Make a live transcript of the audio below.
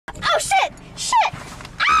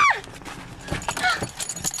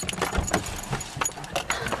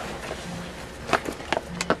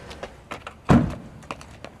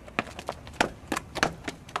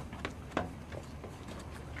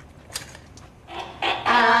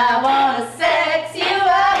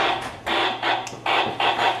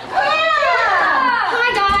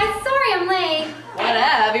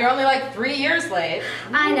late.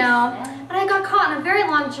 I know, but I got caught on a very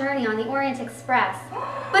long journey on the Orient Express.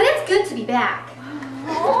 But it's good to be back.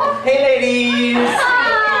 Hey, ladies!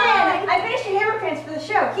 Hi! I finished your hammer pants for the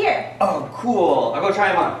show. Here. Oh, cool. I'll go try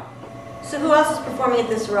them on. So who else is performing at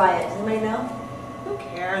this Riot? Does anybody know? Who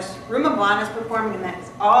cares? Rue M is performing and that's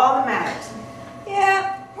all that matters.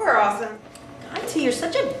 Yeah, we're awesome. Auntie, you're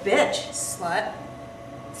such a bitch. Slut,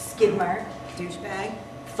 Skid mark, douchebag,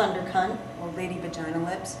 thunder cunt, old lady vagina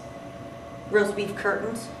lips, roast beef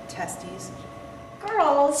curtains. testes.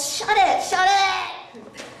 Girls, shut it! Shut it!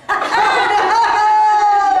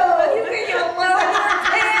 You think you'll lower your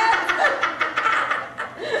pants?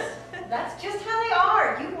 That's just how they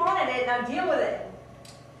are. You wanted it, now deal with it.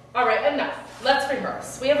 All right, enough. Let's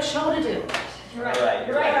rehearse. We have a show to do. You're right. All right,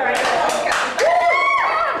 You're right. All right.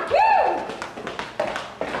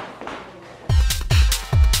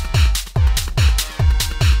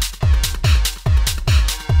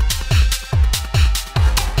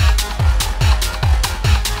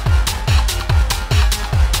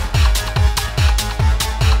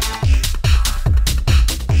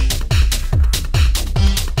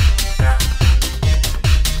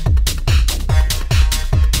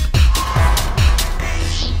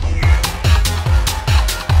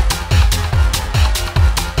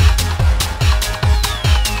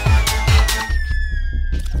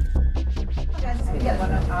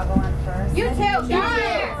 You too.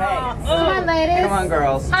 Hey, Come on, ladies. come on,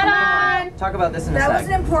 girls. Hold on. Talk about this in a That sec.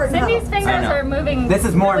 wasn't important. Cindy's I fingers know. are moving. This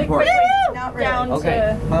is more really important. quickly Not really. down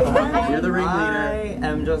Okay. You're the ringleader. I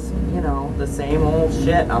am just, you know, the same old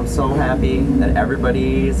shit. I'm so happy that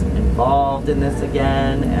everybody's involved in this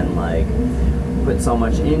again and like put so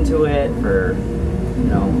much into it for, you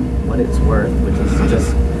know, what it's worth, which is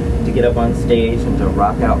just to get up on stage and to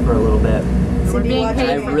rock out for a little bit. Cindy, being watch paid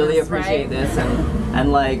I it. for really this, appreciate right? this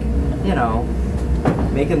and like, you know,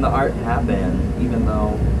 making the art happen, even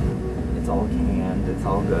though it's all canned, it's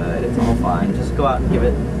all good, it's all fun. Just go out and give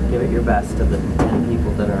it your best to the 10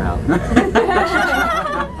 people that are out there.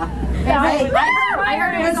 I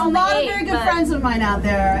heard it There's was a only lot of 8, very good but- friends of mine out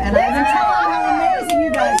there, and I can tell them how amazing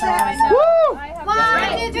you guys are. So. Woo!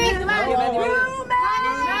 1, 2, 3, come on.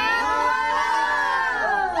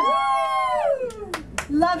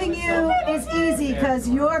 Loving you is easy because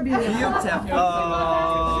you're beautiful. Beautiful.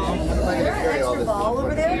 Extra ball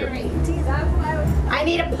over there? I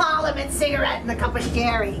need a Parliament cigarette and a cup of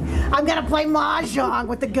sherry. I'm gonna play mahjong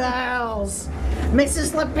with the girls.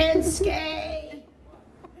 Mrs. Lipinski.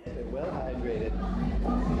 Well hydrated.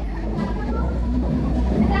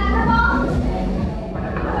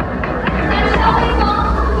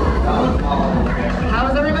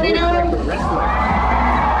 How's everybody doing?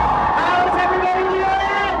 How's everybody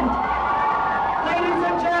doing? Ladies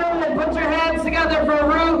and gentlemen, put your hands together for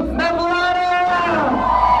Rue M.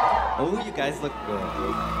 Oh, you guys look good.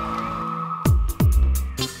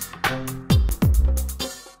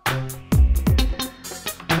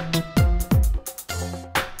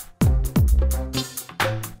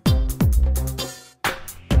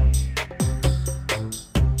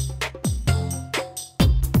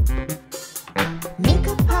 Make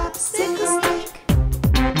a popsicle stick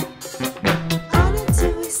on a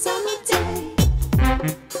dewy summer day.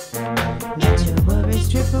 Let your worries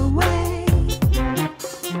drip away,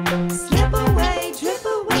 slip away, drip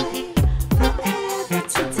away, forever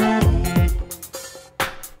today.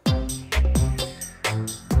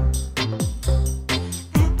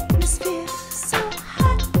 Atmosphere so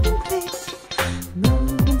hot and thick,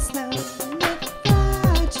 moving slow,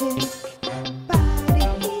 lethargic. Body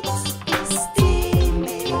heats is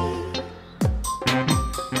steamy.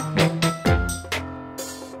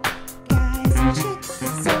 Guys and chicks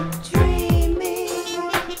so dreamy.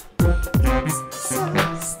 It's so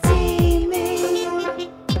steamy.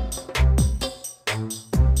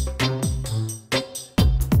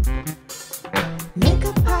 Make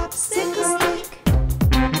a popsicle stick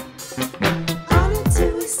on a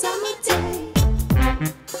dewy summer day.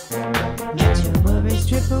 Let your worries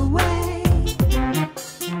drip away.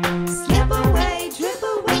 Slip away, drip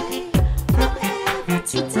away, forever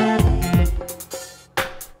today.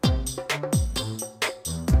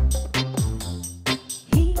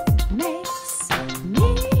 Heat makes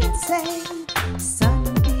me insane. Sun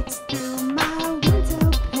beats through my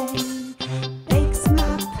window pane. Bakes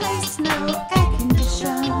my place, no air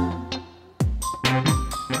condition.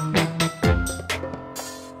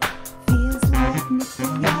 Feels like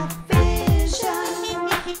nuclear fission.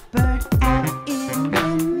 Burnt out in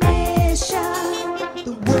remission.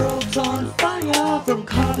 The world's on fire from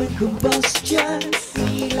carbon combustion.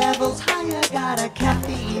 Sea levels higher, gotta cap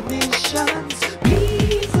the emissions.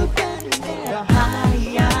 Please abandon their high.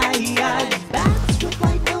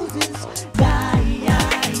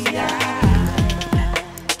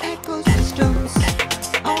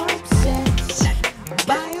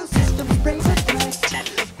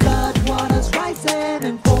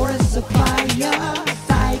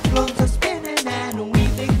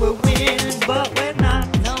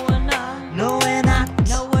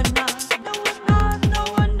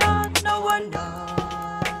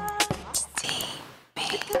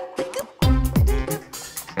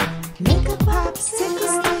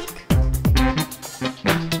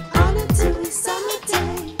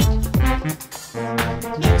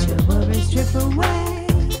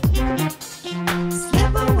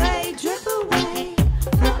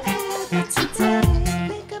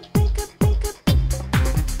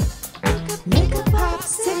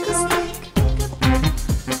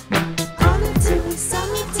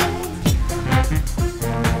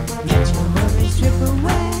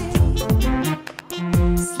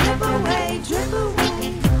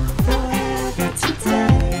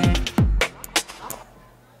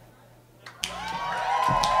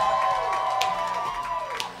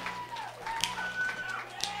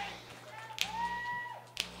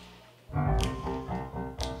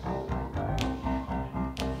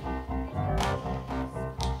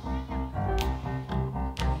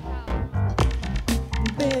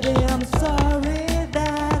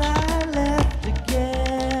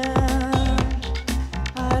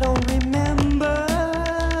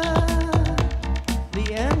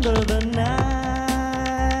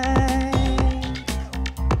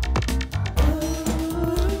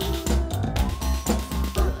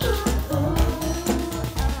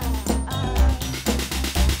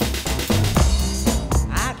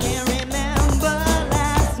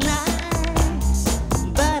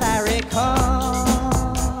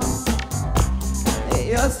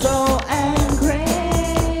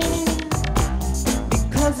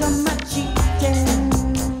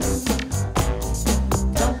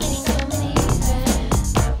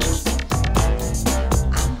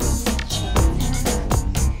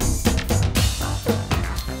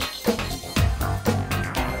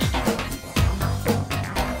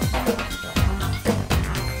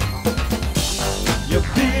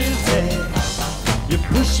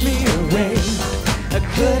 push me away. I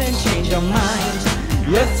couldn't change your mind.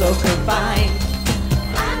 You're so confined.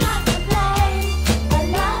 I'm not to blame. But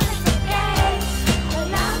love is a game. But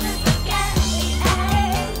love is a game.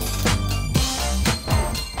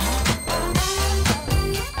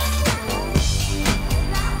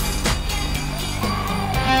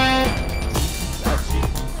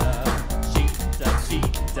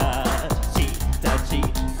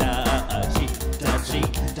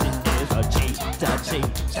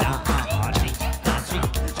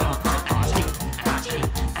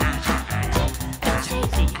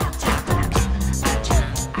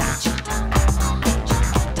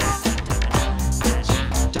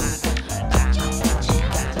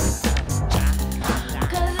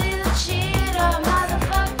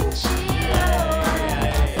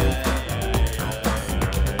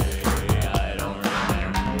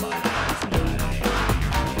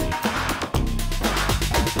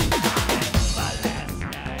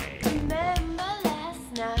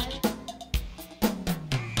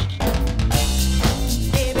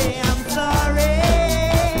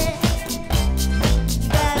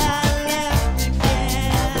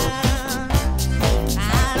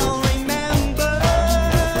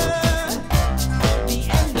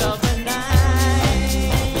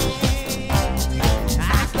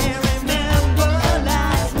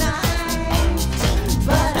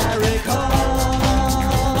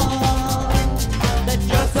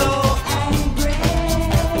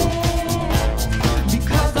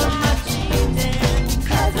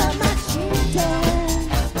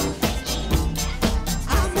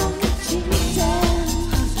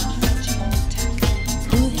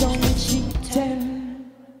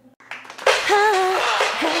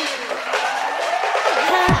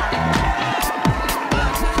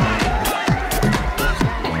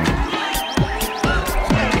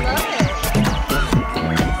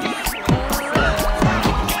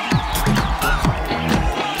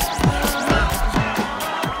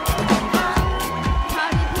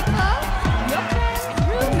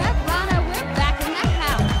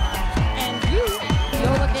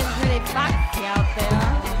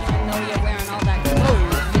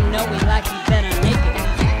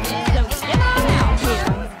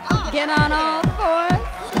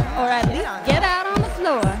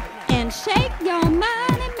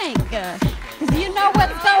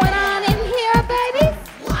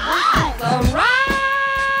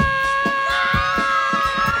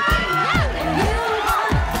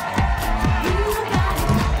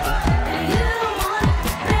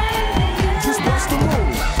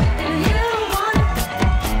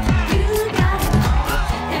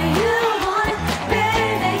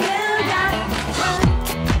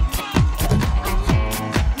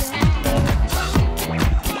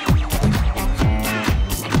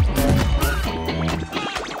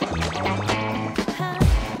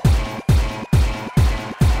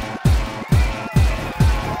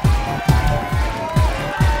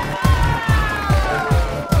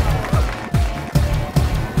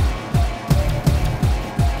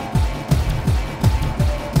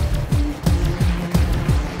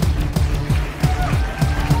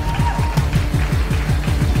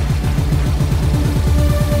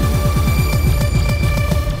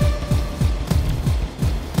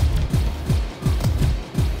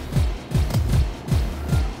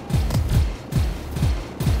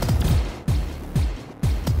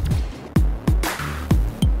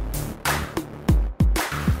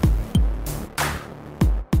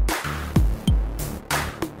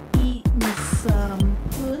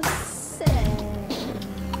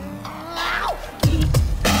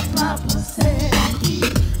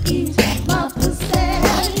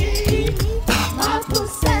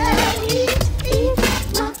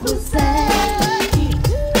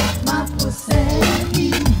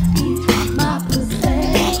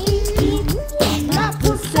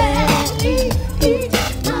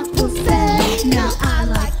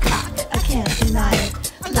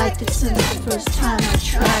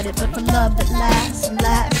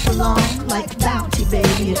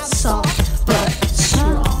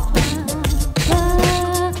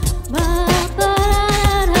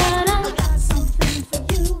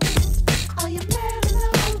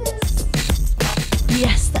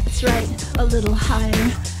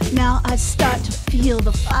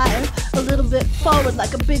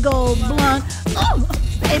 Like a big old blunt. Oh,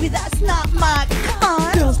 baby, that's not my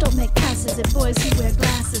kind. Girls don't make passes at boys who wear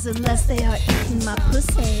glasses unless they are eating my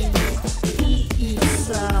pussy. Eating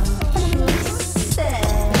some pussy.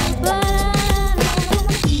 My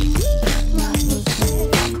pussy. Eat my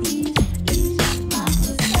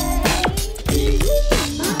pussy. Eat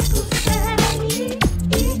my pussy.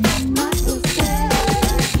 Eat my pussy.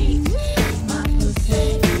 Eat my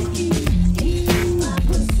pussy.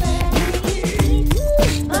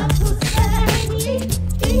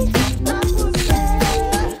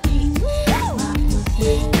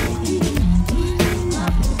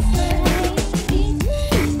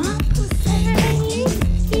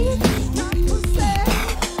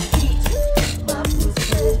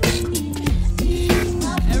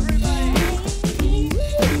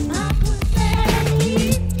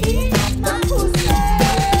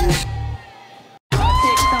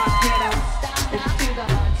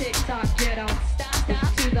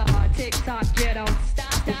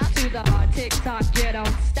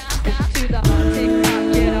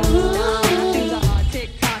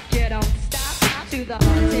 the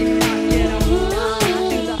tick-tock, you don't stop.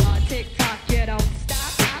 To the tick-tock, you don't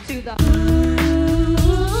stop. To the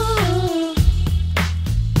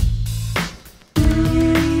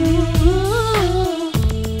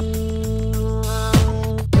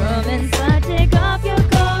Come inside, take off your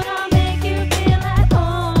coat, I'll make you feel at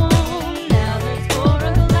home. Now let's pour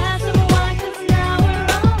a glass of wine, 'cause now we're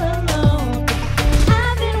all alone.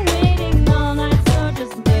 I've been waiting all night, so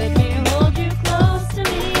just let me hold you close to me.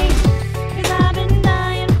 'Cause I've been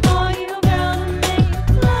dying for you, girl, to make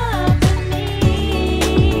love to me.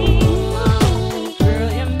 Girl,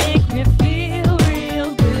 you make me feel real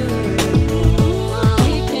good.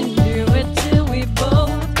 We can do it till we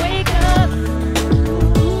both wake up.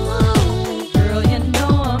 Girl, you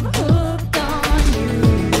know I'm hooked on you.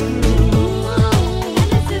 And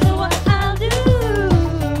this is what I'll do.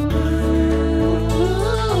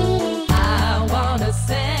 I wanna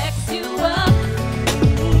sex you up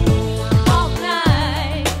all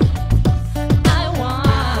night. I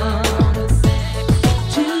wanna sex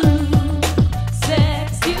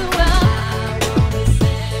you up.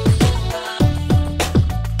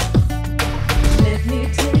 Let me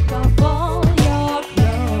take off all your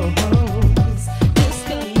clothes.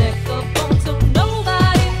 Disconnect the phone so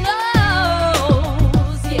nobody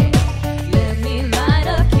knows. Yeah, let me light a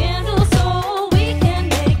candle so we can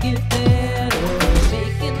make it better.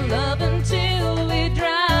 Making love until we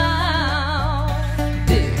drown.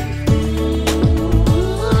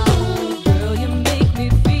 Girl, you make me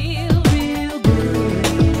feel real good.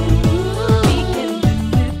 We can do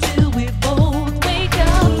it till we both wake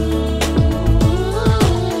up.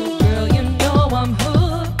 Girl, you know I'm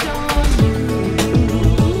hooked on you.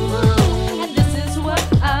 And this is what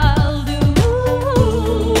I'll do.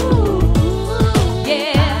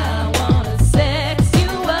 Yeah, I wanna sex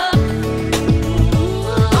you up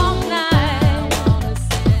all night.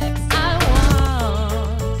 I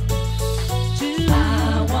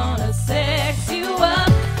wanna sex you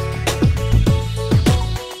up.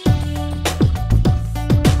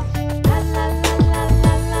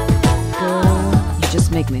 girl, you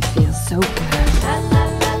just make me feel so good.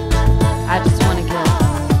 I just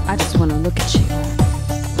wanna look at you.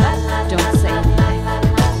 Don't say anything.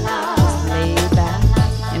 Just lay back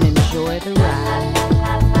and enjoy the ride.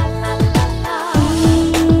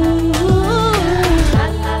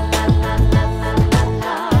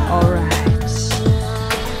 All right.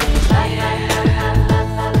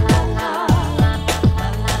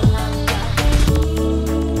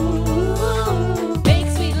 Make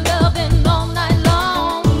sweet loving all night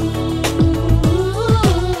long.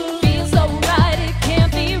 Feels so right, it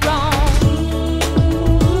can't be wrong.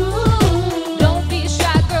 Don't be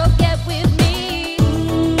shy, girl, get with me.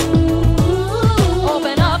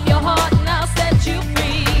 Open up your heart and I'll set you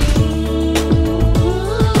free.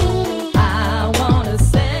 I wanna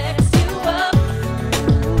sex you up.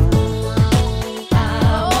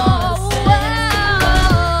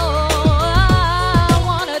 I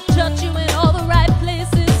wanna touch you in all the right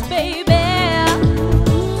places, baby.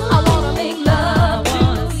 I wanna make love to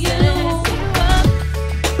you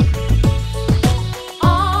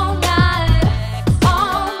all night,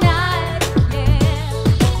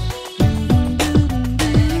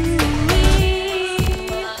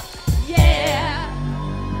 yeah.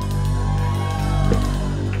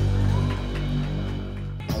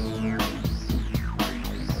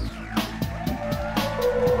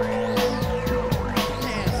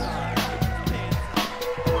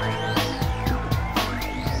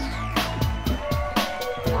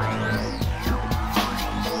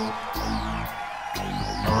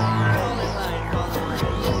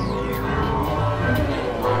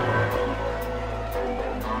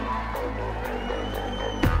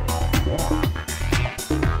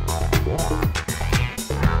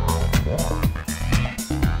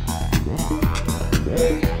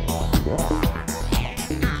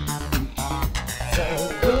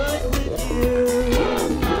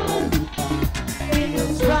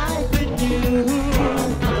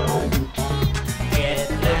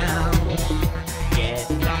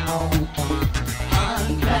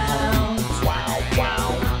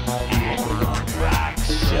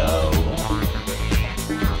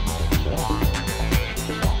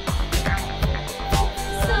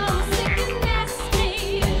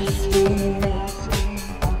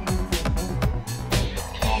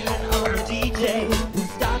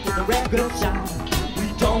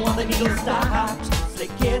 needle stopped. Say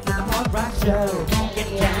kids at the punk rock show. Get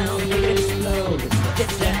down, make it explode. Get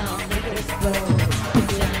down, make it explode. Get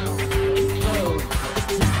down, make it explode.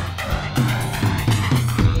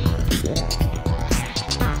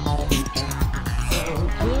 So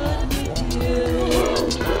good with you.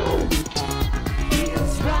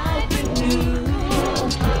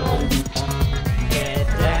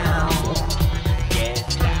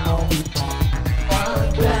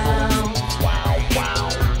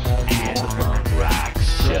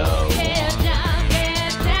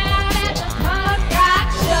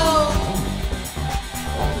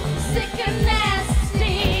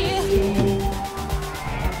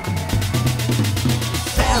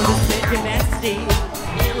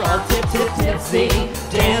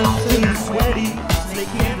 nasty. Dance to the sweaty, slick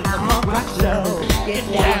into the punk rock show. Get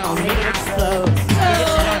down, make it explode. Get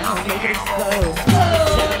down, make it explode. Get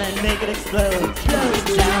down and make it explode. Get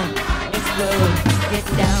down, explode. Get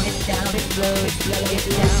down, explode. Get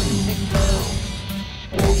down, explode.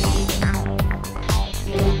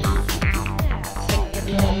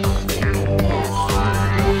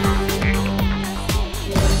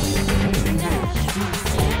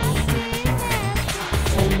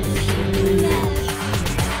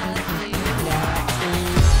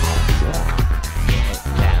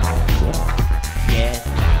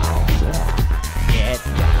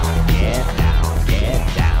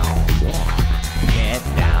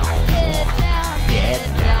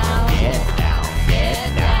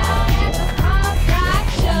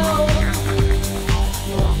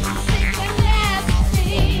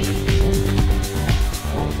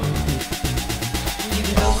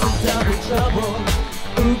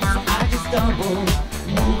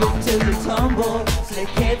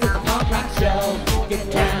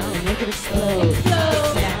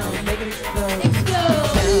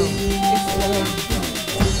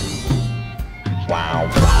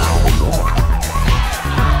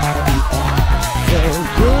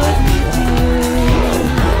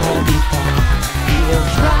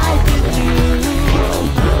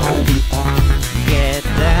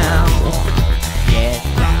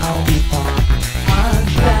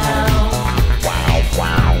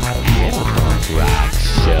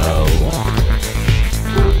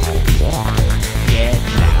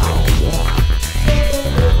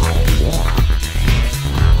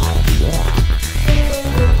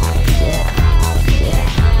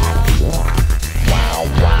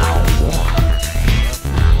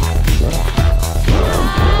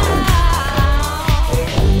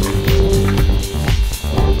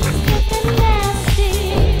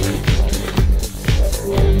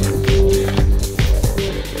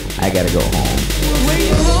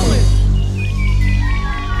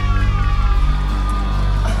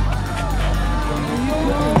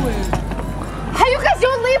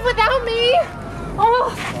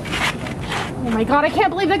 God, I can't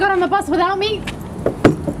believe they got on the bus without me.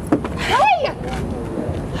 Hey!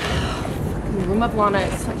 Rue M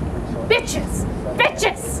is such bitches!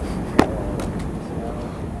 Bitches!